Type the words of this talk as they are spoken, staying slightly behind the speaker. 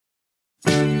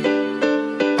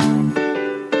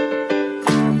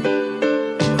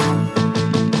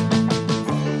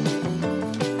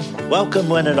Welcome,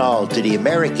 one and all, to the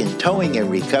American Towing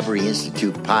and Recovery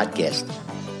Institute podcast.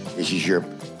 This is your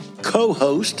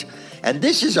co-host, and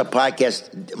this is a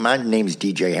podcast. My name is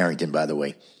DJ Harrington, by the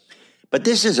way. But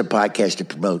this is a podcast to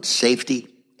promote safety,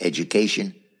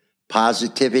 education,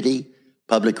 positivity,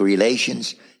 public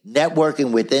relations,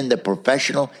 networking within the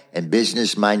professional and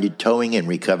business-minded Towing and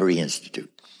Recovery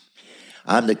Institute.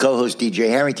 I'm the co-host, DJ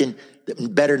Harrington,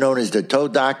 better known as the Tow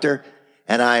Doctor,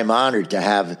 and I am honored to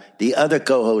have the other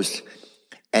co-host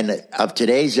and of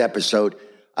today's episode,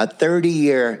 a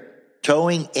 30-year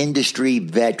towing industry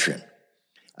veteran,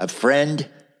 a friend,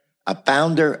 a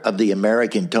founder of the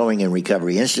American Towing and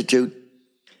Recovery Institute,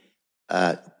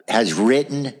 has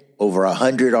written over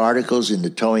 100 articles in the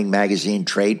Towing Magazine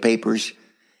trade papers,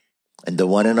 and the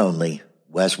one and only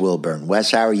Wes Wilburn.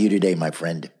 Wes, how are you today, my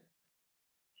friend?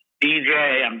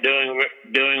 DJ, I'm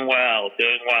doing well.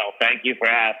 Thank you for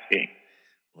asking.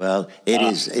 Well, it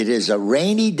is a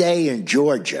rainy day in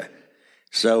Georgia,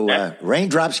 so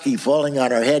raindrops keep falling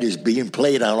on our head is being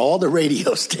played on all the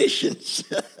radio stations.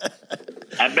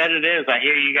 I bet it is. I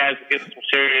hear you guys get some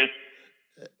serious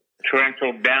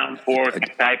torrential downpour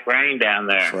type rain down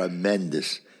there.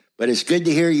 Tremendous. But it's good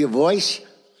to hear your voice,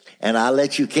 and I'll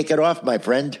let you kick it off, my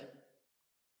friend.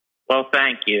 Well,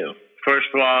 thank you. First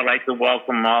of all, I'd like to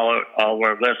welcome all of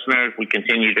our listeners. We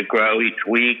continue to grow each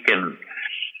week, and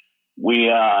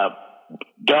we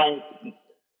don't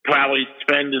probably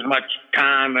spend as much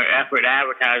time or effort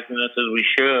advertising this as we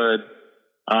should.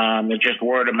 It's just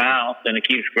word of mouth, and it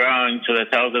keeps growing, so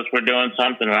that tells us we're doing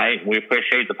something right. We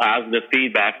appreciate the positive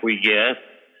feedback we get,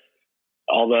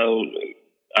 although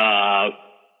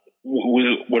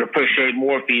we would appreciate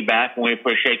more feedback, and we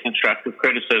appreciate constructive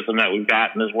criticism that we've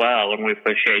gotten as well, and we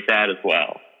appreciate that as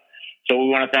well. So we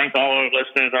want to thank all our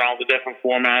listeners on all the different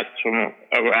formats from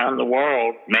around the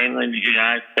world, mainly in the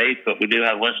United States, but we do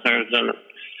have listeners in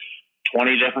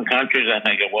 20 different countries, I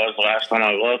think it was the last time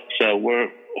I looked. So we're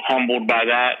humbled by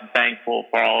that and thankful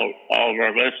for all of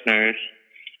our listeners.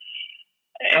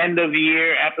 End of the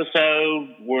year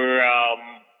episode, we're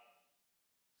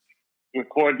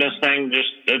recording this thing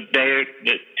just a day or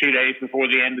 2 days before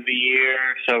the end of the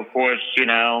year. So, of course,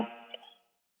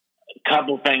 a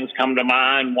couple things come to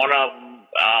mind. One of them,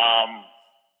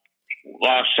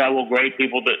 lost several great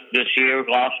people this year.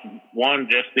 Lost one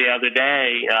just the other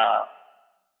day.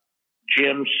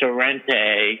 Jim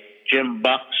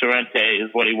Buck Sorrente is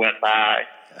what he went by.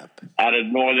 Yep. Out of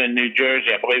northern New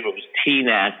Jersey. I believe it was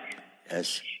Teaneck.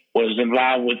 Yes. Was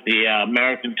involved with the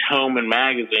American Towman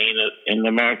magazine and the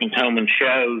American Towman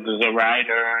shows as a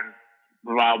writer and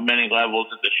involved many levels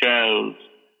at the shows.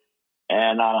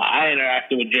 And I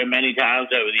interacted with Jim many times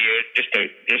over the years.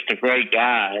 Just a great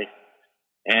guy.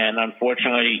 And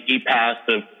unfortunately, he passed.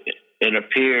 It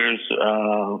appears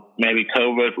maybe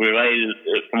COVID related,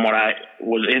 from what I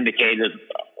was indicated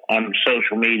on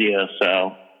social media.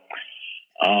 So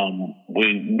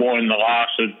we mourn the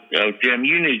loss of Jim.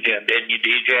 You knew Jim, didn't you,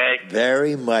 DJ?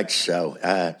 Very much so.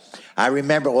 I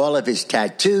remember all of his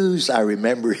tattoos. I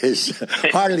remember his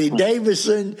Harley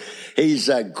Davidson. He's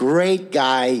a great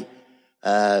guy.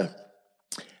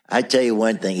 I tell you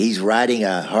one thing, he's riding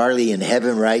a Harley in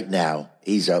heaven right now.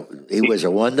 He was a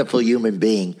wonderful human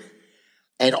being.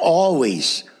 And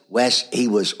always, Wes, he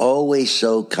was always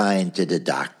so kind to the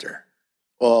doctor.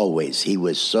 Always. He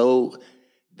was so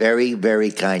very, very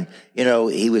kind.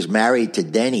 He was married to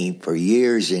Denny for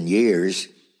years and years,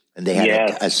 and they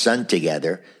had a son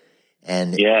together.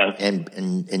 And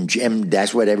Jim,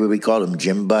 that's what everybody called him,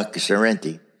 Jim Buck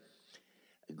Sorrente.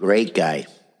 A great guy.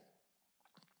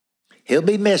 He'll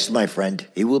be missed, my friend.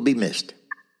 He will be missed.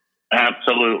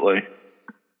 Absolutely.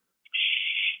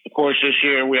 Of course, this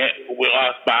year we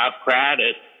lost Bob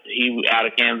Craddock. He out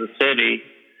of Kansas City,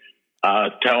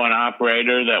 towing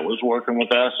operator that was working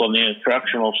with us on the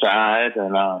instructional side,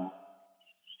 and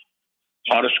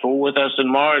taught a school with us in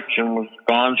March and was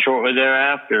gone shortly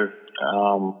thereafter.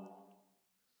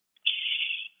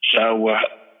 So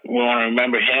we want to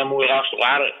remember him. We lost a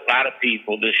lot of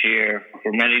people this year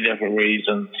for many different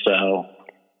reasons. So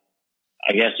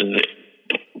I guess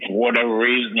for whatever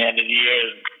reason, the end of the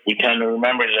year, we tend to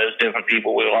remember those different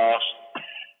people we lost.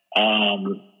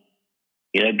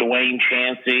 Dwayne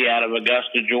Chansey out of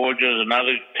Augusta, Georgia, is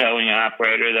another towing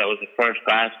operator that was a first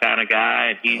class kind of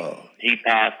guy. He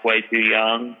passed way too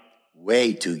young.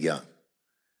 Way too young.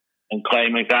 And Clay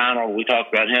McDonald, we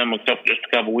talked about him just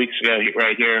a couple weeks ago,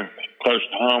 right here close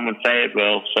to home in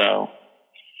Fayetteville. So,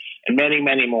 and many,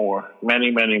 many more.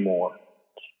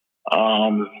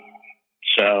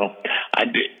 So I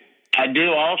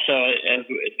do also, at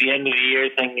the end of the year,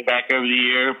 thinking back over the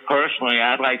year, personally,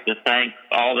 I'd like to thank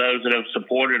all those that have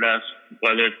supported us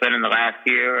whether it's been in the last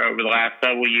year or over the last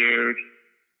several years.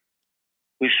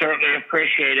 We certainly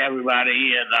appreciate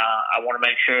everybody, and I want to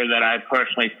make sure that I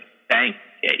personally thank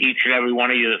each and every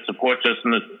one of you that supports us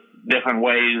in the different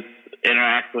ways,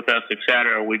 interact with us,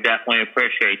 etc. We definitely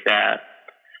appreciate that.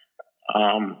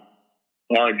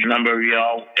 Large number of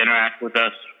y'all interact with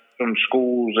us from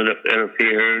schools, it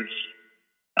appears.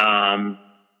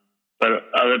 But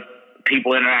other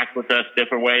people interact with us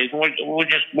different ways. We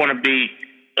just want to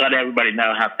let everybody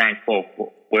know how thankful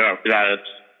we are for that. It's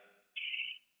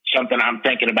something I'm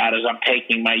thinking about as I'm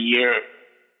taking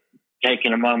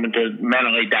a moment to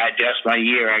mentally digest my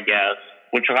year, I guess,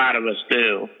 which a lot of us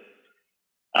do.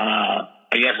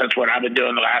 I guess that's what I've been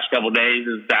doing the last couple of days,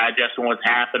 is digesting what's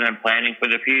happened and planning for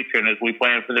the future. And as we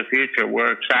plan for the future,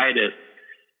 we're excited.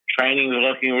 Training is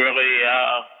looking really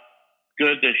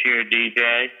good this year,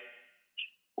 DJ.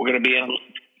 We're going to be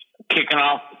kicking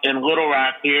off in Little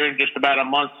Rock here in just about a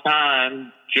month's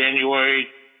time, January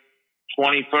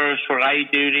 21st for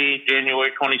light duty,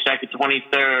 January 22nd,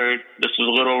 23rd. This is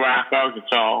Little Rock,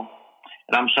 Arkansas.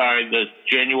 And I'm sorry, the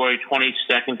January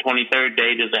 22nd, 23rd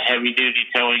date is a heavy duty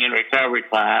towing and recovery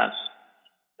class.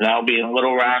 And that'll be in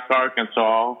Little Rock,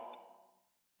 Arkansas.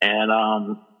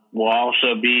 And we'll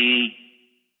also be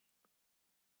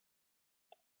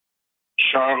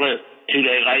Charlotte,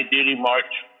 2-day light duty,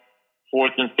 March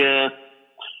 4th and 5th.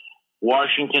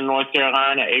 Washington, North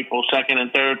Carolina, April 2nd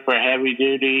and 3rd for heavy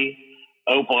duty.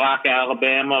 Opelika,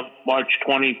 Alabama, March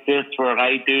 25th for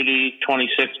light duty,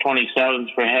 26th,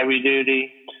 27th for heavy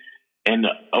duty. And,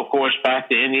 of course, back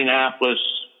to Indianapolis,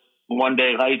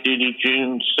 1-day light duty,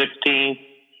 June 16th,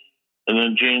 and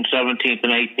then June 17th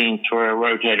and 18th for a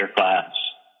rotator class.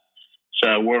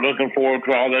 So we're looking forward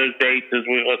to all those dates as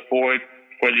we look forward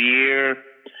for the year.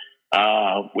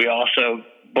 We also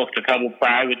booked a couple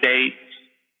private dates.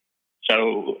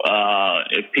 So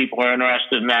if people are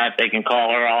interested in that, they can call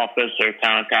our office or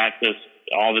contact us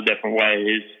all the different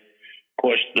ways. Of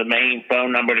course, the main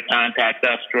phone number to contact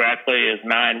us directly is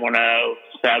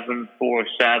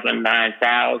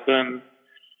 910-747-9000.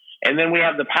 And then we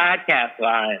have the podcast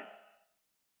line.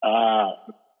 I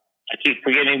keep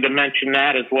forgetting to mention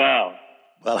that as well.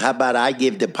 Well, how about I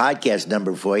give the podcast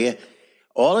number for you?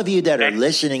 All of you that are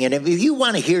listening, and if you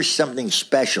want to hear something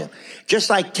special, just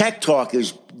like Tech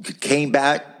Talkers came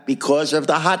back because of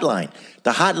the hotline.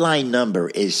 The hotline number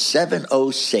is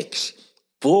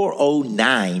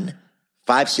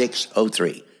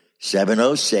 706-409-5603.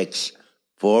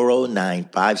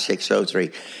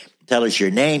 706-409-5603. Tell us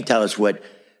your name. Tell us what,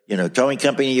 towing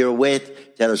company you're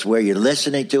with. Tell us where you're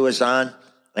listening to us on.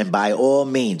 And by all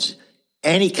means,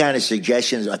 any kind of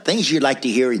suggestions or things you'd like to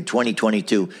hear in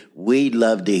 2022, we'd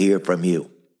love to hear from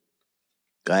you.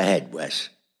 Go ahead, Wes.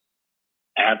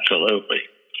 Absolutely.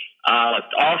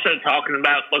 Also talking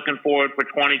about looking forward for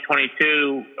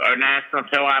 2022, our National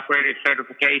Tow Operator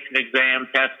Certification Exam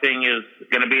testing is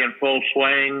going to be in full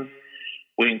swing.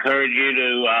 We encourage you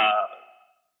to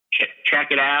check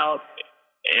it out.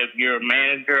 If you're a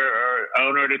manager or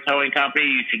owner of a towing company,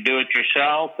 you should do it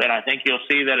yourself. And I think you'll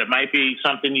see that it might be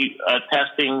something, a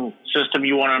testing system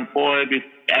you want to employ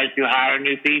as you hire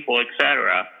new people,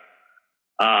 etc.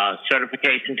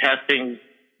 Certification testing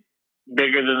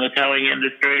bigger than the towing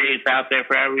industry. It's out there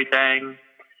for everything.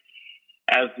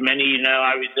 As many of you know,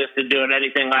 I resisted doing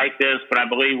anything like this, but I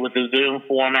believe with the Zoom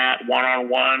format,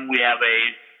 one-on-one, we have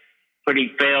a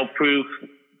pretty fail-proof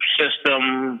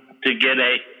system to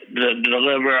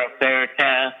deliver a fair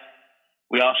test.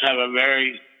 We also have a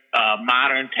very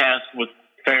modern test with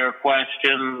fair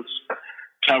questions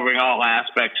covering all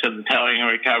aspects of the towing and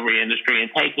recovery industry and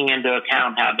taking into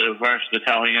account how diverse the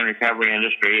towing and recovery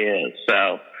industry is.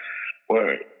 So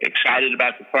we're excited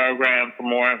about the program. For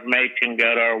more information,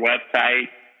 go to our website,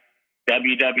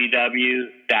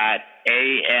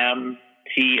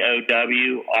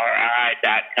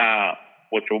 www.amtowri.com,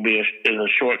 which will be a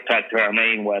shortcut to our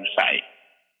main website.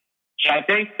 So I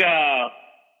think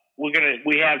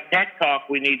we have Tech Talk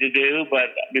we need to do,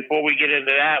 but before we get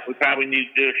into that, we probably need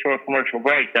to do a short commercial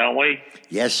break, don't we?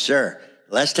 Yes, sir.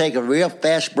 Let's take a real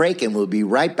fast break, and we'll be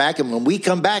right back. And when we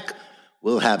come back,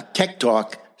 we'll have Tech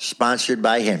Talk sponsored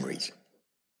by Henry's.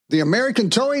 The American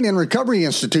Towing and Recovery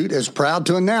Institute is proud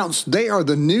to announce they are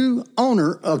the new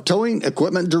owner of Towing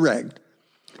Equipment Direct.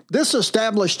 This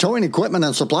established towing equipment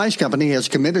and supplies company is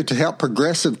committed to help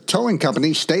progressive towing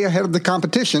companies stay ahead of the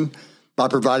competition by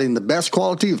providing the best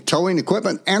quality of towing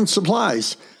equipment and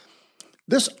supplies.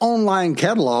 This online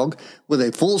catalog with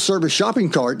a full-service shopping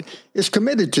cart is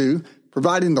committed to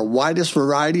providing the widest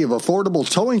variety of affordable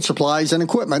towing supplies and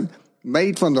equipment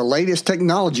made from the latest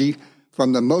technology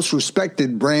from the most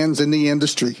respected brands in the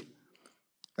industry.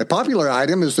 A popular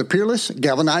item is the Peerless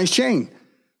galvanized chain.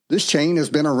 This chain has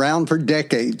been around for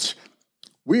decades.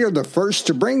 We are the first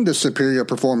to bring the superior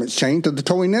performance chain to the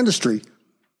towing industry.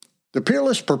 The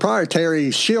Peerless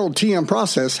proprietary Shield TM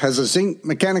process has a zinc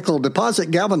mechanical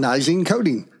deposit galvanizing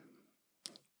coating.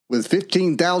 With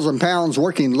 15,000 pounds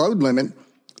working load limit,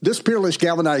 this Peerless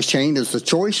galvanized chain is the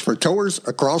choice for towers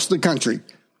across the country.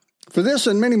 For this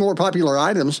and many more popular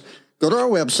items, go to our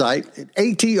website at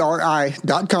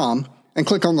atri.com and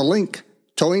click on the link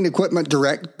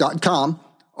towingequipmentdirect.com,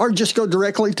 or just go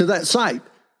directly to that site.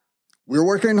 We're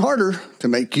working harder to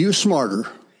make you smarter.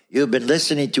 You've been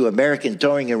listening to American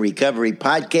Towing and Recovery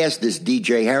Podcast. This is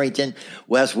DJ Harrington.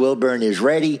 Wes Wilburn is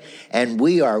ready, and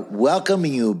we are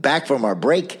welcoming you back from our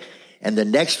break. And the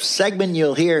next segment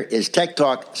you'll hear is Tech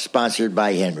Talk, sponsored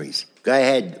by Henry's. Go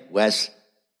ahead, Wes.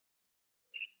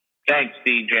 Thanks,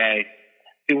 DJ.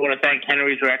 We want to thank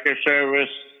Henry's Wrecker Service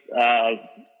out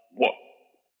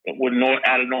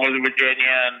of Northern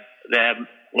Virginia, and they have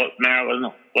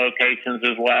Maryland locations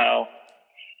as well,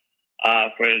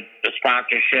 for the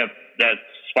sponsorship that's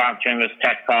sponsoring this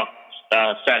Tech Talk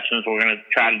sessions we're going to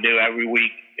try to do every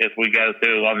week as we go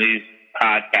through on these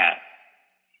podcasts.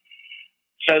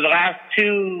 So the last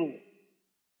 2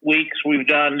 weeks we've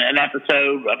done an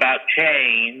episode about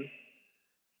chain.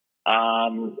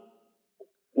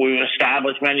 We've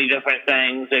established many different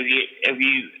things. If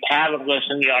you haven't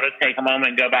listened, you ought to take a moment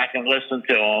and go back and listen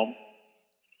to them.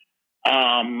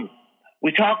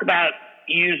 We talk about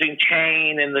using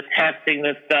chain and the testing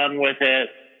that's done with it.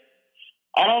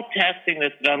 All testing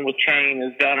that's done with chain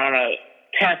is done on a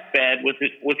test bed,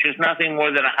 which is nothing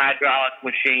more than a hydraulic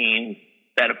machine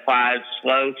that applies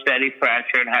slow, steady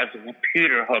pressure and has a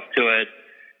computer hooked to it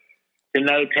to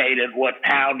notate at what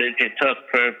poundage it took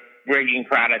for rigging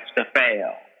products to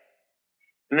fail.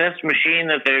 And this machine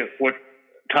that we're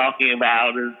talking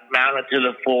about is mounted to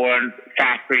the floor in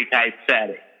factory-type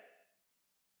setting.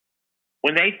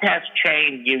 When they test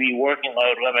chain, give you working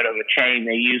load limit of a chain,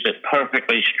 they use it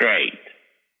perfectly straight.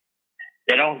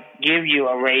 They don't give you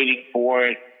a rating for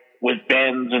it with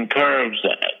bends and curves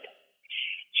in it.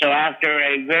 So after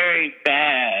a very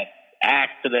bad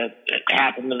accident that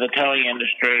happened in the towing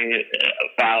industry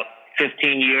about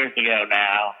 15 years ago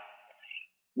now,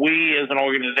 we as an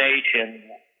organization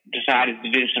decided to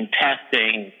do some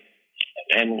testing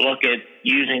and look at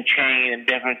using chain in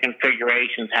different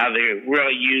configurations, how they're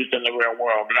really used in the real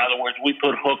world. In other words, we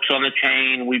put hooks on the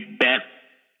chain, we bent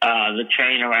the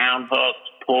chain around hooks,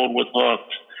 pulled with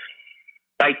hooks,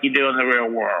 like you do in the real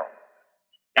world.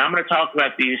 Now I'm going to talk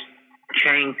about these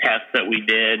chain tests that we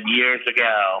did years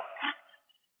ago.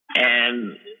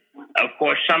 And of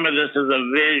course, some of this is a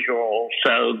visual.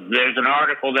 So there's an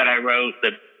article that I wrote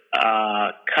that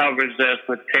covers this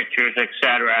with pictures,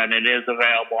 etc., and it is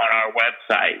available on our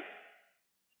website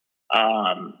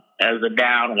as a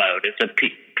download. It's a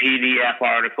PDF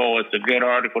article. It's a good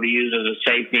article to use as a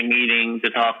safety meeting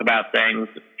to talk about things,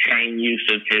 chain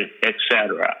usage,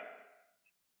 etc.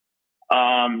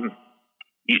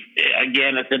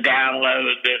 Again, it's a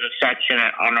download. There's a section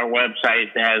on our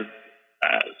website that has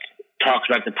talks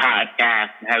about the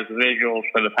podcast, has visuals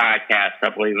for the podcast, I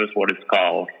believe is what it's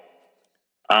called.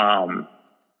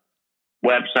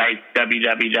 Website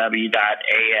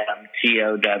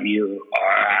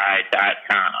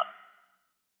www.amtowri.com.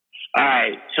 All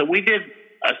right, so we did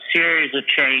a series of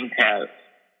chain tests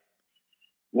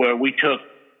where we took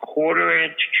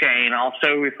quarter-inch chain,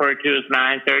 also referred to as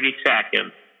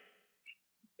 9/32,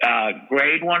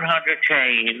 grade 100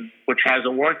 chain, which has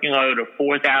a working load of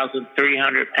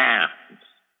 4,300 pounds.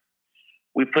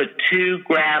 We put 2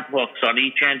 grab hooks on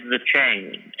each end of the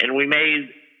chain, and we made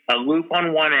a loop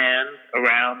on one end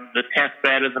around the test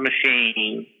bed of the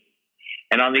machine,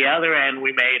 and on the other end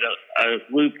we made a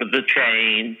loop of the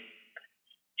chain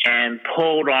and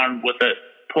pulled on it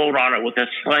with a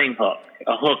sling hook,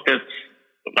 a hook that's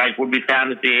like would be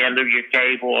found at the end of your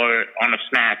cable or on a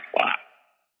snatch block.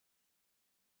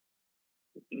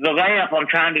 The layup I'm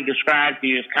trying to describe to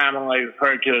you is commonly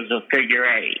referred to as a figure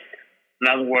 8. In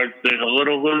other words, there's a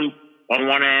little loop on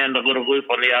one end, a little loop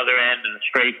on the other end, and a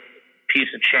straight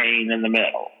piece of chain in the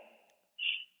middle.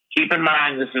 Keep in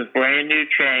mind, this is brand new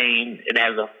chain. It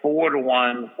has a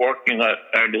 4-to-1 working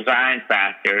or design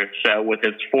factor. So with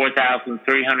its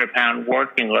 4,300 pound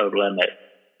working load limit,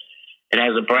 it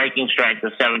has a breaking strength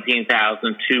of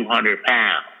 17,200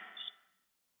 pounds.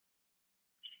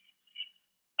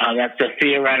 That's a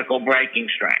theoretical breaking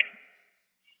strength.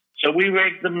 So we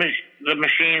rigged the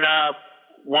machine up,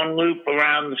 one loop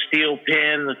around the steel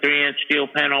pin, the 3-inch steel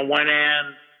pin on one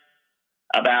end,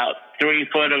 about 3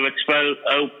 foot of exposed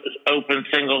open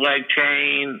single leg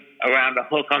chain around a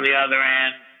hook on the other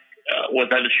end,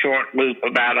 with a short loop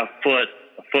about a foot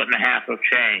and a half of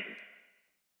chain.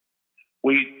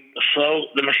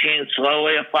 The machine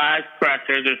slowly applies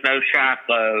pressure. There's no shock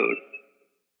load.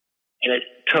 And it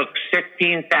took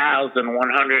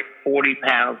 16,140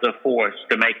 pounds of force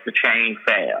to make the chain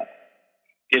fail.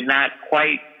 Did not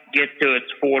quite get to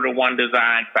its 4-to-1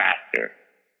 design factor.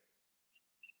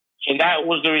 So that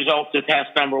was the result of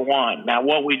test number 1. Now,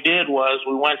 what we did was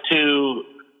we went to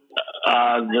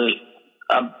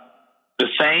the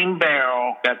same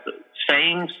barrel, got the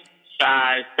same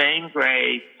size, same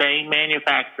grade, same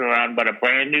manufacturer run, but a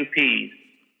brand new piece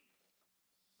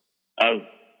of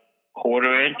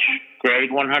 1/4-inch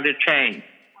grade 100 chain.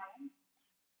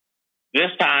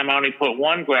 This time I only put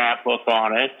 1 grab hook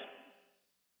on it.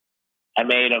 I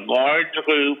made a large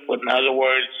loop. In other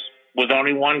words, with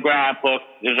only 1 grab hook,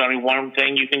 there's only one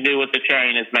thing you can do with the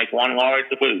chain is make 1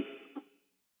 large loop.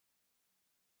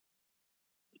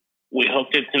 We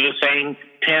hooked it to the same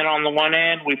pin on the one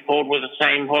end. We pulled with the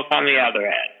same hook on the other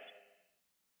end.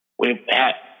 We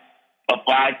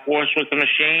applied force with the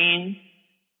machine.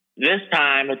 This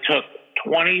time it took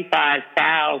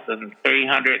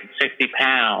 25,360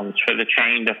 pounds for the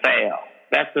chain to fail.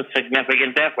 That's a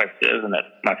significant difference, isn't it,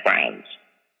 my friends?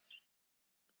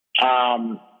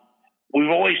 We've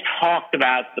always talked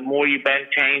about the more you bend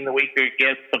chain, the weaker it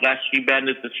gets, the less you bend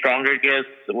it, the stronger it gets.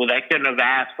 Well, they couldn't have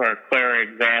asked for a clearer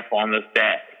example on this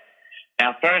day.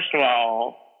 Now, first of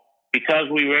all, because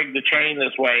we rigged the chain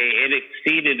this way, it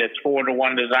exceeded its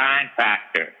 4-to-1 design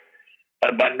factor.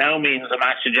 But by no means am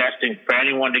I suggesting for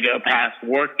anyone to go past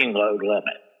working load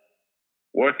limit.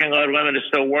 Working load limit is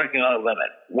still working load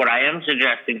limit. What I am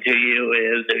suggesting to you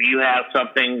is if you have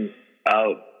something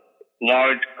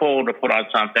large pull to put on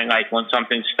something, like when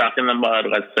something's stuck in the mud,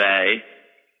 let's say,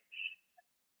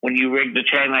 when you rig the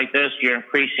chain like this, you're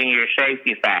increasing your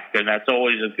safety factor. That's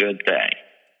always a good thing.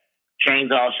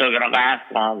 Chain's also going to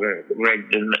last longer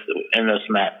rigged in this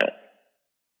method.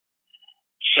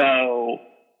 So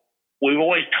we've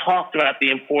always talked about the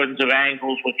importance of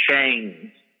angles with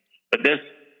chains, but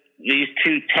these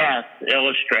 2 tests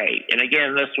illustrate. And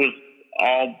again, this was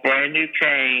all brand new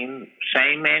chain,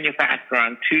 same manufacturer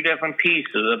on 2 different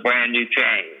pieces of brand new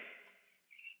chain.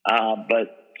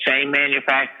 But same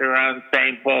manufacturer on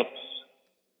same hooks,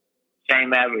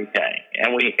 same everything.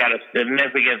 And we got a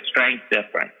significant strength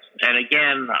difference. And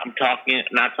again, I'm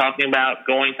not talking about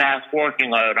going past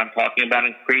working load. I'm talking about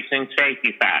increasing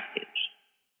safety factors.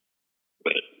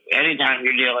 But anytime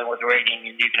you're dealing with rigging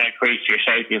and you can increase your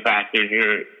safety factors,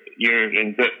 you're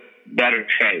in better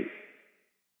shape.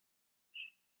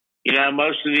 You know,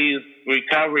 most of these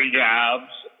recovery jobs,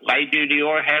 light duty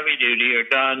or heavy duty, are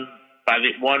done by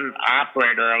the one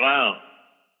operator alone.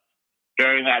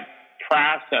 During that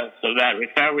process of that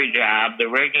recovery job, the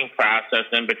rigging process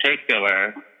in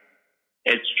particular,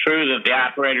 it's true that the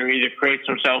operator either creates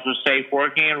himself a safe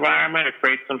working environment or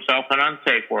creates himself an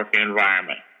unsafe working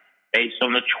environment based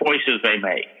on the choices they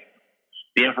make.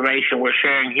 The information we're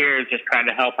sharing here is just trying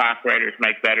to help operators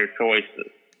make better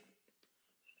choices.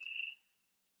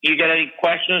 You got any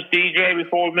questions, DJ,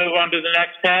 before we move on to the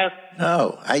next test?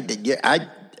 No,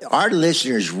 our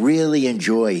listeners really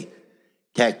enjoy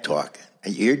Tech Talk.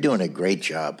 You're doing a great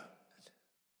job.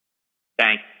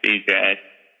 Thanks, DJ.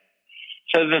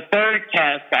 So the third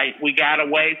test, we got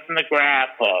away from the grab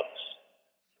hooks,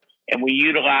 and we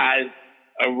utilized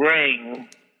a ring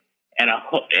and a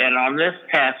hook. And on this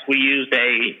test, we used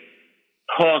a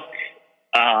hook,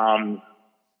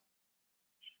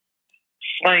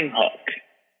 sling hook.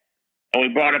 And we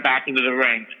brought it back into the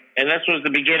ring. And this was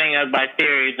the beginning of my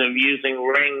theories of using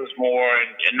rings more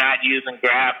and not using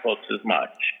grab hooks as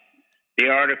much. The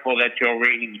article that you'll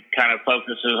read kind of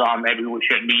focuses on maybe we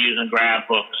shouldn't be using grab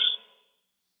hooks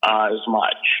as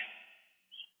much.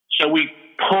 So we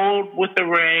pulled with the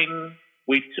ring.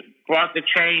 We brought the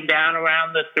chain down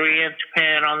around the 3-inch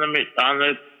pin on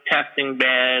the testing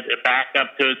bed and back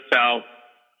up to itself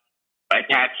by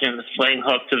attaching the sling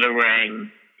hook to the ring.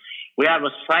 We have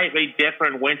a slightly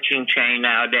different winching chain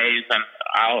nowadays, and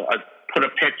I'll put a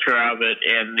picture of it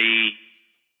in the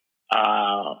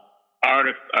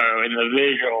article or in the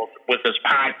visual with this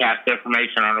podcast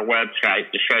information on our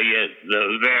website to show you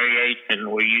the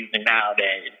variation we're using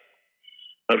nowadays.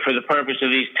 But for the purpose of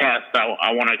these tests,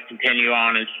 I want to continue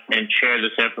on and share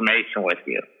this information with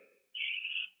you.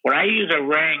 When I use a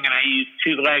ring and I use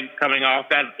 2 legs coming off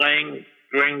that ring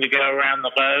to go around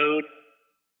the load,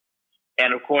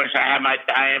 and of course, I have my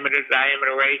diameter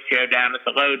ratio down at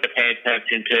the load to pay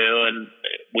attention to, and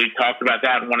we talked about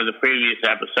that in one of the previous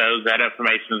episodes. That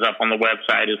information is up on the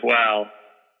website as well.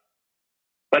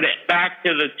 But back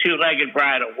to the 2-legged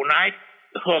bridle. When I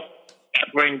hook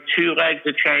bring 2 legs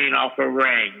of chain off a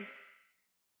ring,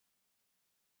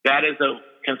 that is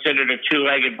considered a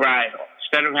 2-legged bridle.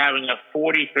 Instead of having a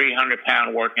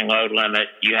 4,300-pound working load limit,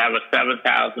 you have a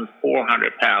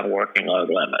 7,400-pound working load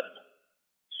limit.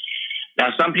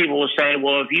 Now, some people will say,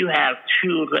 well, if you have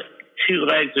two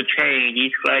legs of chain,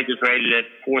 each leg is rated at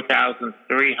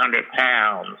 4,300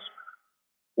 pounds,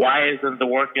 why isn't the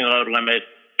working load limit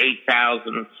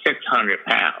 8,600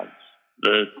 pounds,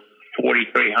 the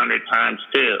 4,300 times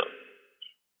 2?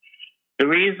 The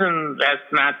reason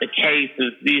that's not the case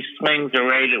is these slings are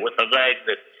rated with the legs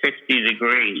at 60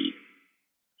 degrees.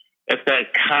 It's a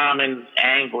common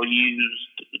angle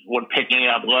used when picking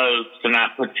up loads to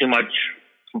not put too much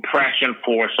compression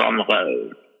force on the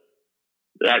load.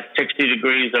 That 60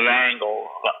 degrees of angle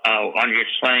on your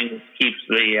sling keeps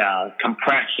the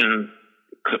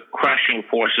crushing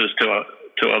forces to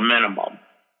a minimum.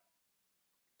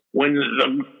 When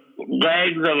the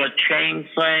legs of a chain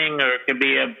sling, or it could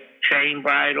be a chain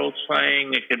bridle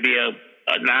sling, it could be a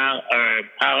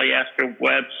polyester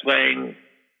web sling,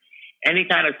 any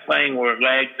kind of sling where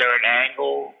legs are at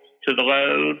angle to the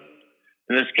load,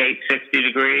 in this case 60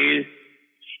 degrees,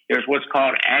 there's what's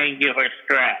called angular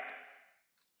stress.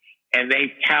 And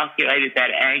they've calculated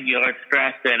that angular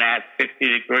stress, and at 60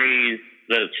 degrees,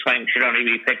 the sling should only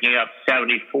be picking up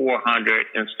 7,400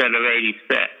 instead of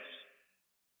 86.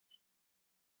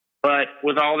 But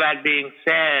with all that being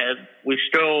said, we're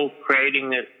still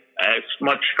creating a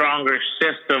much stronger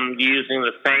system using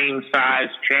the same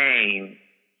size chain,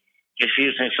 just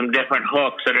using some different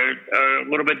hooks that are a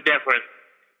little bit different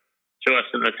to us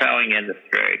in the towing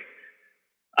industry.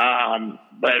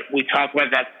 But we talk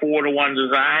about that 4-to-1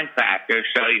 design factor.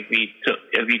 So if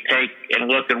you take and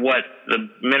look at what the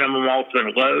minimum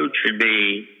ultimate load should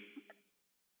be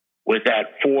with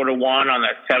that 4-to-1 on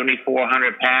that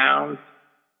 7,400 pounds,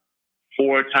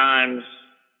 4 times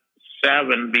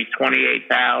 7 be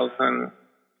 28,000,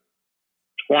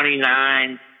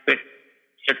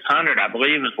 29,600, I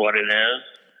believe is what it is.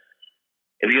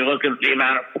 If you look at the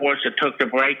amount of force it took to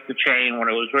break the chain when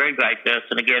it was rigged like this,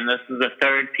 and again, this is the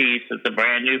third piece, it's a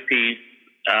brand new piece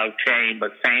of chain,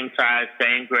 but same size,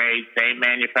 same grade, same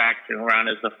manufacturing run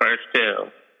as the first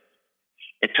 2.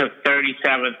 It took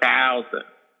 37,000.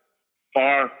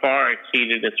 Far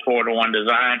exceeded its 4-to-1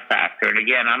 design factor. And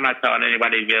again, I'm not telling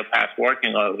anybody to go past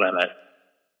working load limit.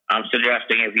 I'm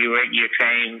suggesting if you rig your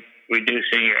chain,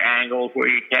 reducing your angles where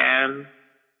you can,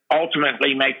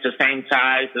 ultimately makes the same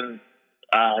size and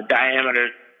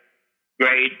diameter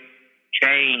grade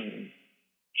chain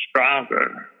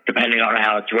stronger, depending on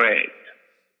how it's rigged.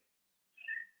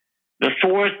 The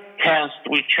 4th test,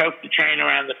 we choked the chain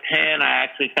around the pin. I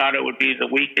actually thought it would be the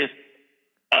weakest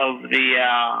of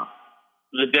the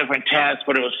different tests,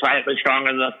 but it was slightly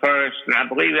stronger than the first. And I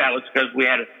believe that was because we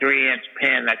had a 3-inch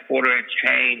pin, that 1/4-inch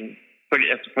chain.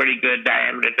 That's a pretty good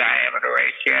diameter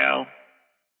ratio.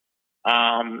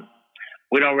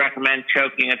 We don't recommend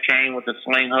choking a chain with a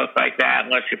sling hook like that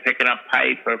unless you're picking up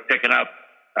pipe or picking up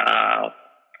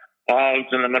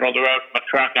logs in the middle of the road from a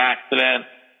truck accident.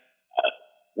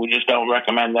 We just don't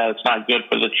recommend that. It's not good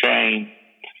for the chain.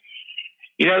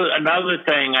 You know, another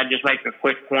thing, I just make a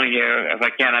quick point here, if I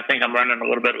can. I think I'm running a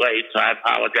little bit late, so I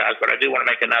apologize, but I do want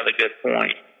to make another good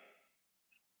point.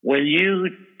 When you're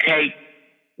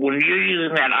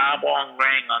using that oblong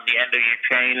ring on the end of your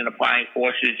chain and applying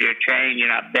forces to your chain, you're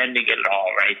not bending it at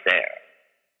all right there.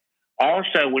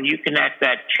 Also, when you connect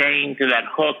that chain to that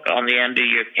hook on the end of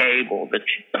your cable, the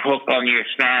hook on your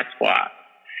snatch block,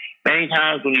 many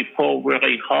times when you pull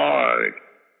really hard,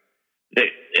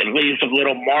 it leaves a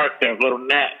little mark there, a little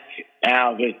neck.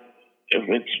 Now, if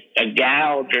it's a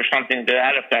gouge or something to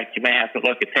that effect, you may have to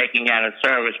look at taking it out of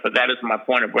service, but that is my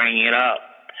point of bringing it up.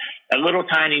 A little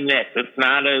tiny nick that's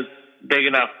not as big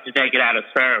enough to take it out of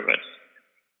service.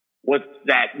 What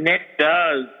that nick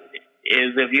does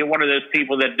is, if you're one of those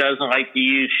people that doesn't like to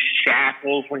use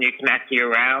shackles when you connect to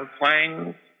your round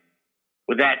slings,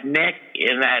 with that nick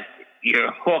in that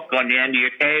your hook on the end of your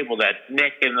cable, that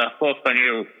nick in the hook on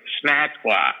your snatch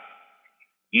block,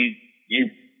 you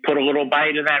put a little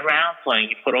bite in that round sling,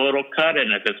 you put a little cut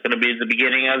in it that's going to be the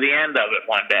beginning of the end of it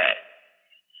one day.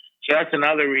 So that's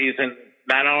another reason.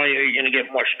 Not only are you going to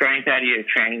get more strength out of your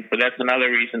chains, but that's another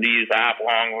reason to use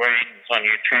oblong rings on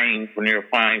your chains when you're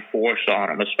applying force on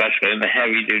them, especially in the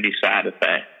heavy-duty side of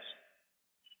things.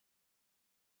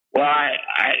 Well,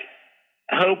 I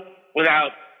hope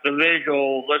without the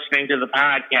visual listening to the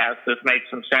podcast, this makes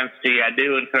some sense to you. I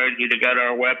do encourage you to go to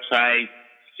our website,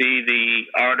 see the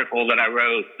article that I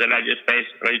wrote that I just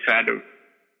basically tried to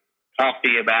talk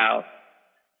to you about.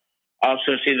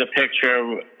 Also see the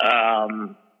picture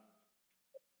of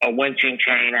a winching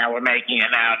chain, how we're making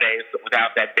it nowadays,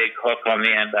 without that big hook on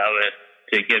the end of it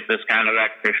to get this kind of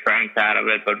extra strength out of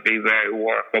it, but be very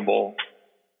workable.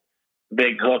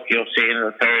 Big hook you'll see in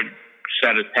the third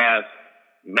set of tests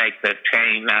make the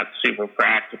chain not super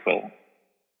practical.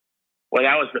 Well,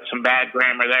 that was some bad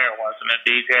grammar there, wasn't it,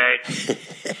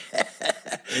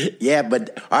 DJ? Yeah,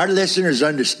 but our listeners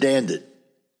understand it.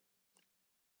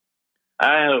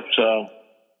 I hope so.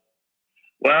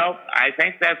 Well, I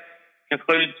think that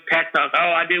concludes Tech Talk.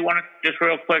 Oh, I do want to just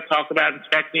real quick talk about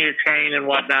inspecting your chain and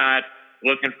whatnot,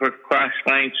 looking for crush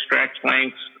lengths, stretch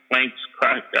lengths,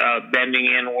 bending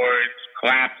inwards,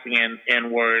 collapsing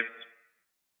inwards.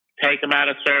 Take them out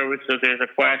of service if there's a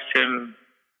question.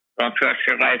 Don't trust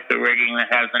your life to rigging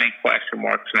that has any question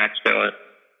marks next to it.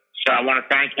 So I want to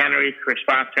thank Henry for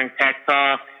sponsoring Tech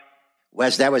Talk.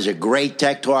 Wes, that was a great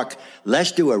Tech Talk.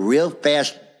 Let's do a real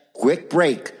fast, quick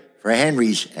break for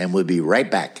Henry's, and we'll be right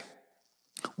back.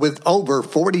 With over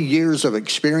 40 years of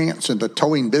experience in the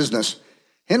towing business,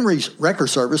 Henry's Wrecker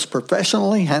Service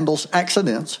professionally handles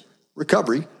accidents,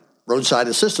 recovery, roadside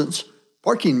assistance,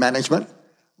 parking management,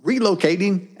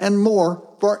 relocating, and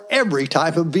more for every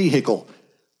type of vehicle.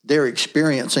 Their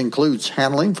experience includes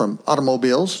handling from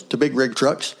automobiles to big rig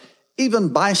trucks, even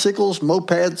bicycles,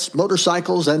 mopeds,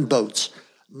 motorcycles, and boats.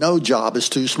 No job is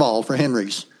too small for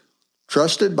Henry's.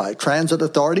 Trusted by transit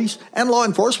authorities and law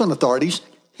enforcement authorities,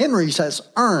 Henry's has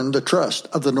earned the trust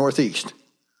of the Northeast.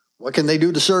 What can they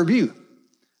do to serve you?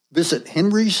 Visit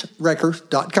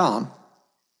henryswrecker.com.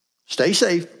 Stay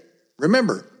safe.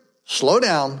 Remember, slow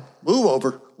down, move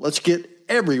over. Let's get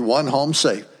everyone home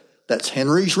safe. That's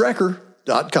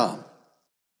henryswrecker.com.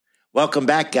 Welcome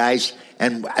back, guys.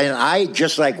 And I,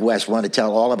 just like Wes, want to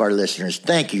tell all of our listeners,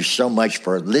 thank you so much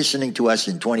for listening to us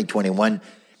in 2021.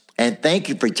 And thank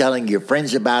you for telling your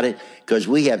friends about it, because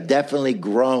we have definitely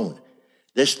grown.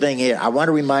 This thing here, I want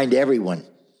to remind everyone,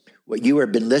 what you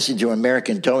have been listening to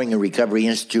American Towing and Recovery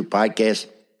Institute podcast.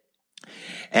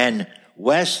 And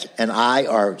Wes and I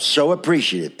are so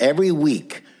appreciative. Every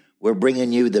week, we're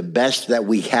bringing you the best that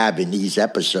we have in these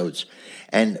episodes.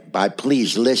 And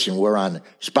please listen, we're on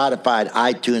Spotify,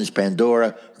 iTunes,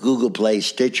 Pandora, Google Play,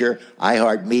 Stitcher,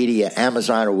 iHeartMedia,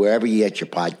 Amazon, or wherever you get your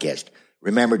podcast.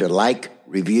 Remember to like,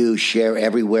 review, share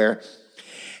everywhere.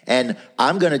 And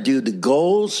I'm going to do the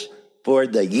goals for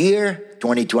the year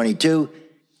 2022.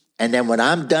 And then when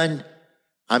I'm done,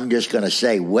 I'm just going to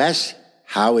say, Wes,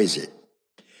 how is it?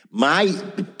 My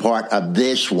part of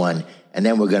this one, and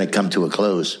then we're going to come to a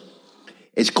close.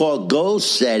 It's called goal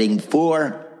setting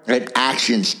for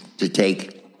actions to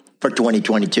take for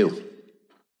 2022.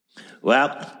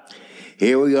 Well,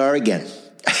 here we are again.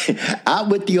 Out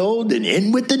with the old and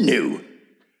in with the new,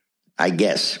 I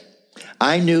guess.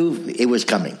 I knew it was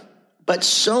coming. But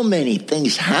so many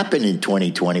things happened in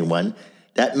 2021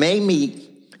 that made me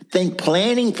think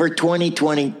planning for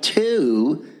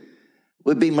 2022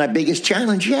 would be my biggest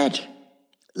challenge yet.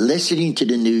 Listening to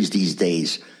the news these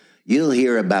days, you'll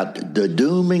hear about the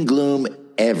doom and gloom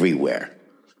everywhere.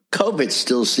 COVID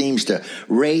still seems to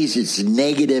raise its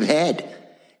negative head,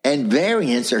 and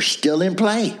variants are still in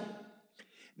play.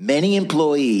 Many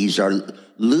employees are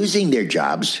losing their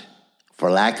jobs for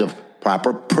lack of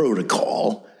proper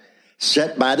protocol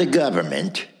set by the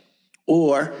government,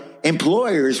 or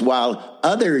employers, while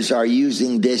others are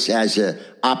using this as an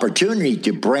opportunity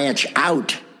to branch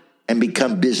out and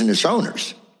become business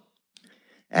owners.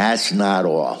 That's not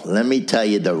all. Let me tell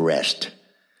you the rest.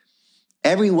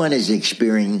 Everyone is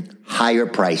experiencing higher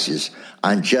prices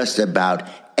on just about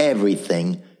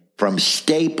everything, from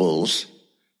staples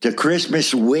to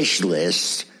Christmas wish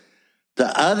lists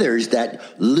to others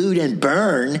that loot and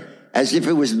burn as if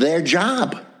it was their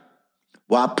job.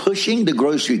 While pushing the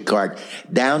grocery cart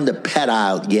down the pet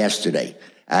aisle yesterday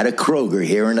at a Kroger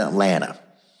here in Atlanta,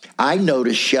 I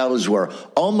noticed shelves were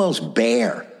almost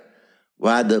bare,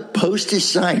 while the postage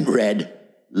sign read,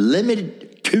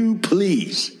 "Limited to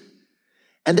please."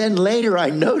 And then later I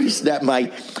noticed that my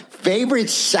favorite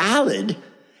salad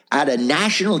at a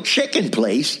National Chicken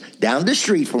place down the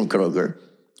street from Kroger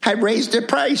had raised their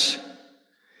price.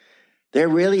 They're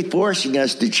really forcing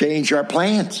us to change our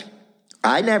plans.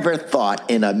 I never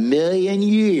thought in a million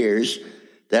years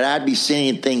that I'd be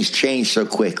seeing things change so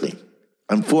quickly.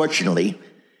 Unfortunately,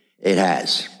 it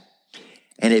has.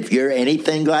 And if you're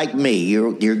anything like me,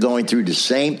 you're going through the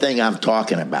same thing I'm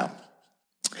talking about.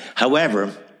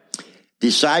 However,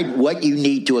 decide what you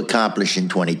need to accomplish in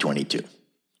 2022.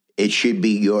 It should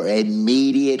be your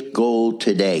immediate goal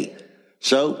today.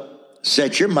 So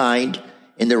set your mind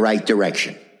in the right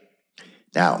direction.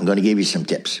 Now, I'm going to give you some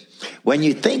tips. When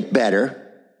you think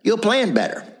better, you'll plan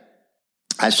better.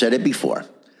 I said it before.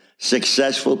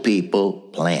 Successful people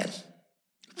plan.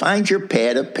 Find your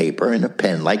pad of paper and a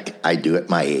pen like I do at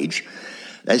my age.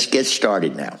 Let's get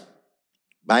started now.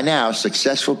 By now,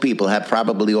 successful people have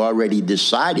probably already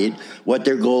decided what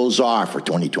their goals are for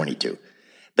 2022.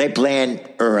 They plan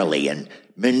early and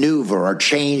maneuver or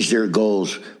change their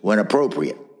goals when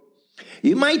appropriate.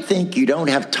 You might think you don't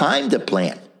have time to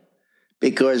plan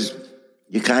because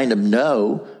you kind of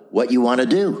know what you want to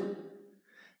do.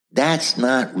 That's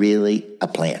not really a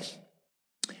plan.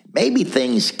 Maybe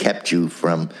things kept you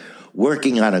from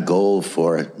working on a goal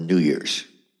for New Year's.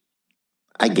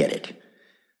 I get it.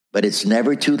 But it's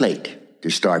never too late to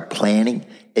start planning,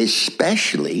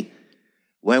 especially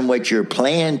when what you're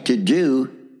planned to do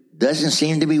doesn't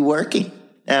seem to be working.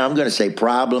 Now, I'm going to say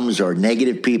problems or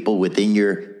negative people within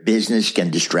your business can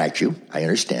distract you. I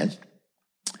understand.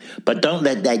 But don't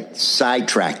let that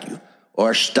sidetrack you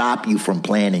or stop you from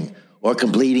planning or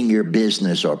completing your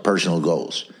business or personal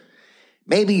goals.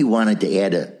 Maybe you wanted to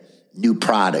add a new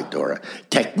product or a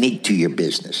technique to your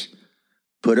business.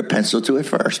 Put a pencil to it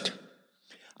first.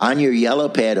 On your yellow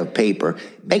pad of paper,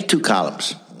 make 2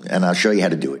 columns, and I'll show you how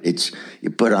to do it. You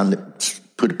put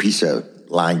a piece of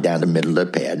line down the middle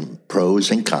of the pad, pros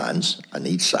and cons on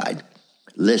each side.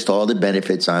 List all the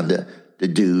benefits on the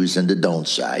do's and the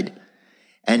don'ts side.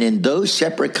 And in those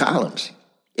separate columns,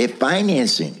 if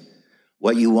financing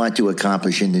what you want to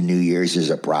accomplish in the New Year's is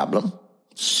a problem,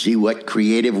 see what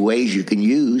creative ways you can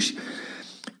use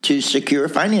to secure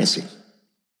financing.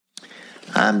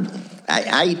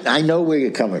 I know where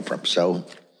you're coming from, so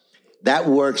that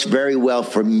works very well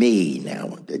for me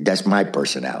now. That's my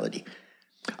personality.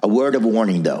 A word of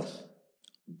warning, though.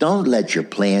 Don't let your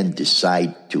plan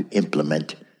decide to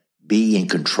implement be in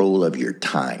control of your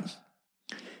time.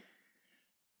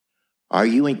 Are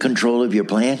you in control of your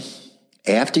plan?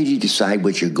 After you decide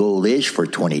what your goal is for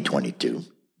 2022,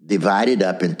 divide it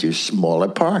up into smaller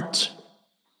parts.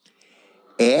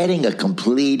 Adding a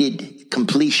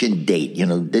completion date,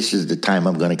 this is the time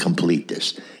I'm going to complete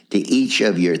this, to each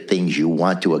of your things you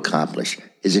want to accomplish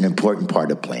is an important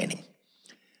part of planning.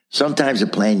 Sometimes a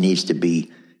plan needs to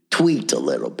be tweaked a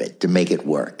little bit to make it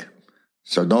work.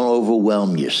 So don't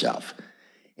overwhelm yourself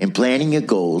in planning your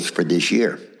goals for this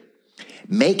year.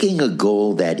 Making a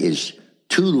goal that is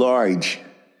too large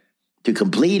to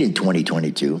complete in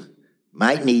 2022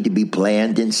 might need to be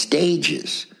planned in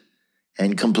stages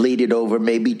and completed over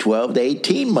maybe 12 to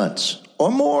 18 months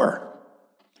or more.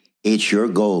 It's your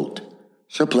goal,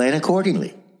 so plan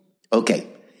accordingly. Okay,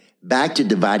 back to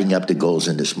dividing up the goals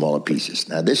into smaller pieces.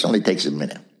 Now, this only takes a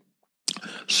minute.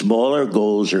 Smaller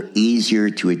goals are easier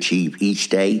to achieve each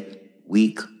day,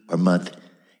 week, or month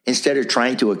instead of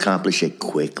trying to accomplish it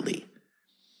quickly.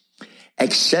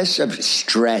 Excessive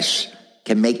stress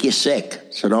can make you sick,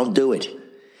 so don't do it,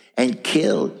 and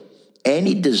kill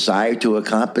any desire to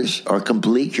accomplish or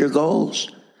complete your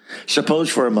goals. Suppose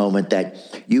for a moment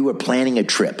that you were planning a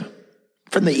trip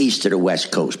from the east to the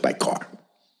west coast by car.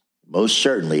 Most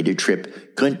certainly the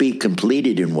trip couldn't be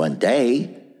completed in one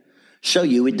day, so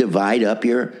you would divide up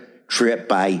your trip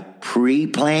by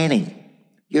pre-planning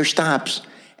your stops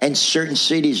and certain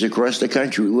cities across the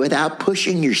country without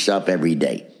pushing yourself every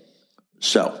day.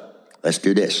 So, let's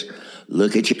do this.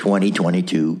 Look at your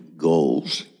 2022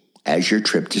 goals as your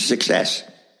trip to success.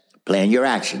 Plan your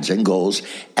actions and goals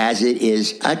as it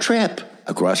is a trip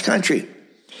across country.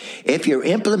 If you're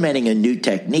implementing a new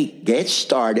technique, get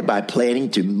started by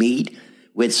planning to meet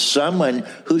with someone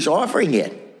who's offering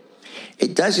it.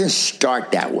 It doesn't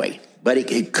start that way, but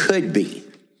it could be.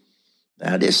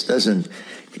 Now, this doesn't,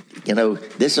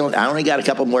 I only got a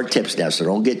couple more tips now, so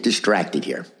don't get distracted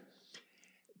here.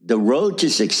 The road to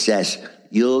success,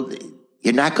 you're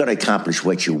not going to accomplish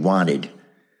what you wanted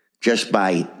just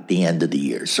by the end of the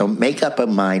year. So make up a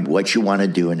mind what you want to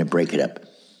do and then break it up.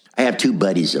 I have 2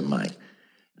 buddies of mine,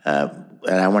 and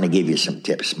I want to give you some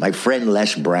tips. My friend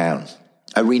Les Brown,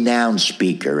 a renowned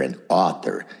speaker and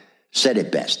author, said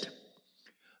it best.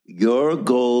 Your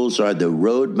goals are the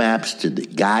roadmaps to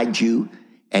guide you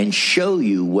and show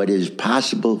you what is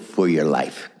possible for your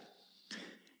life.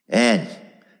 And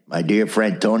my dear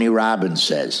friend Tony Robbins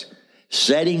says,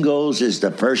 setting goals is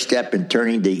the first step in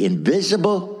turning the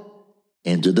invisible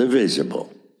into the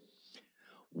visible.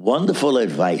 Wonderful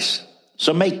advice.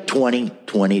 So make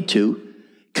 2022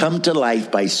 come to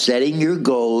life by setting your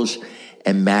goals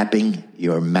and mapping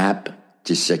your map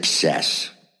to success.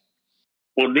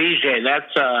 Well, DJ,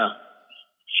 that's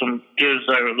gives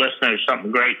our listeners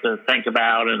something great to think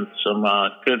about and some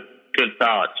good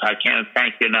thoughts. I can't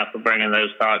thank you enough for bringing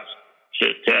those thoughts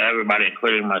to everybody,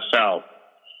 including myself.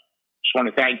 Just want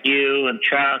to thank you and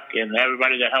Chuck and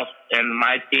everybody that helps and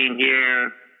my team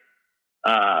here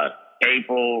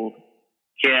April,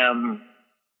 Kim,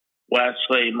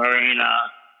 Wesley, Marina,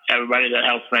 everybody that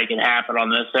helps make it happen on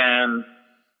this end.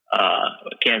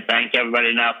 I can't thank everybody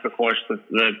enough. Of course,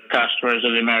 the customers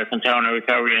of the American Towing and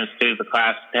Recovery Institute, the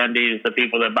class attendees, the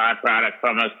people that buy product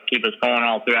from us, keep us going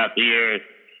all throughout the year.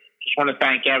 Just want to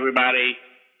thank everybody.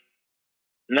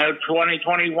 No,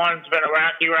 2021's been a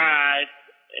rocky ride,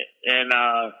 and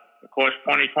of course,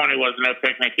 2020 was no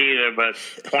picnic either, but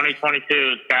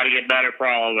 2022's got to get better for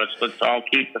all of us. Let's all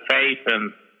keep the faith,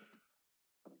 and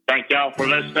thank y'all for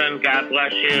listening. God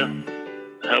bless you.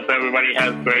 I hope everybody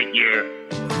has a great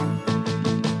year.